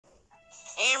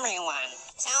everyone.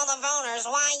 Tell the voters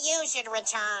why you should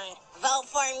return. Vote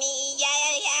for me,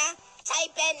 yeah.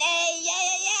 Type in A,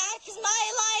 yeah, because my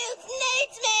alliance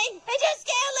needs me. They just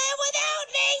can't live without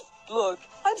me. Look,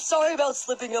 I'm sorry about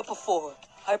slipping up before.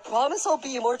 I promise I'll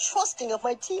be more trusting of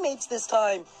my teammates this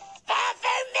time. Vote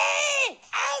for me!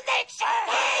 I'll make sure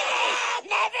he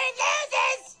never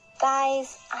loses!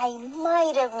 Guys, I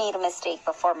might have made a mistake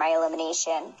before my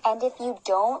elimination. And if you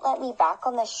don't let me back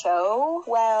on the show,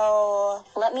 well,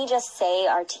 let me just say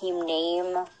our team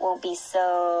name won't be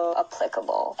so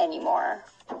applicable anymore.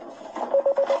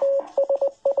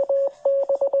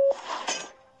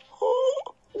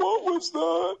 What was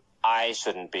that? I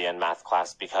shouldn't be in math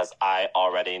class because I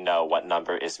already know what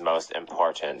number is most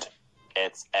important.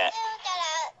 It's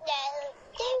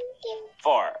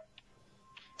 4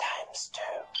 times 2.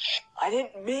 I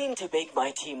didn't mean to make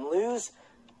my team lose.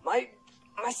 My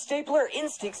stapler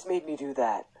instincts made me do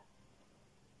that.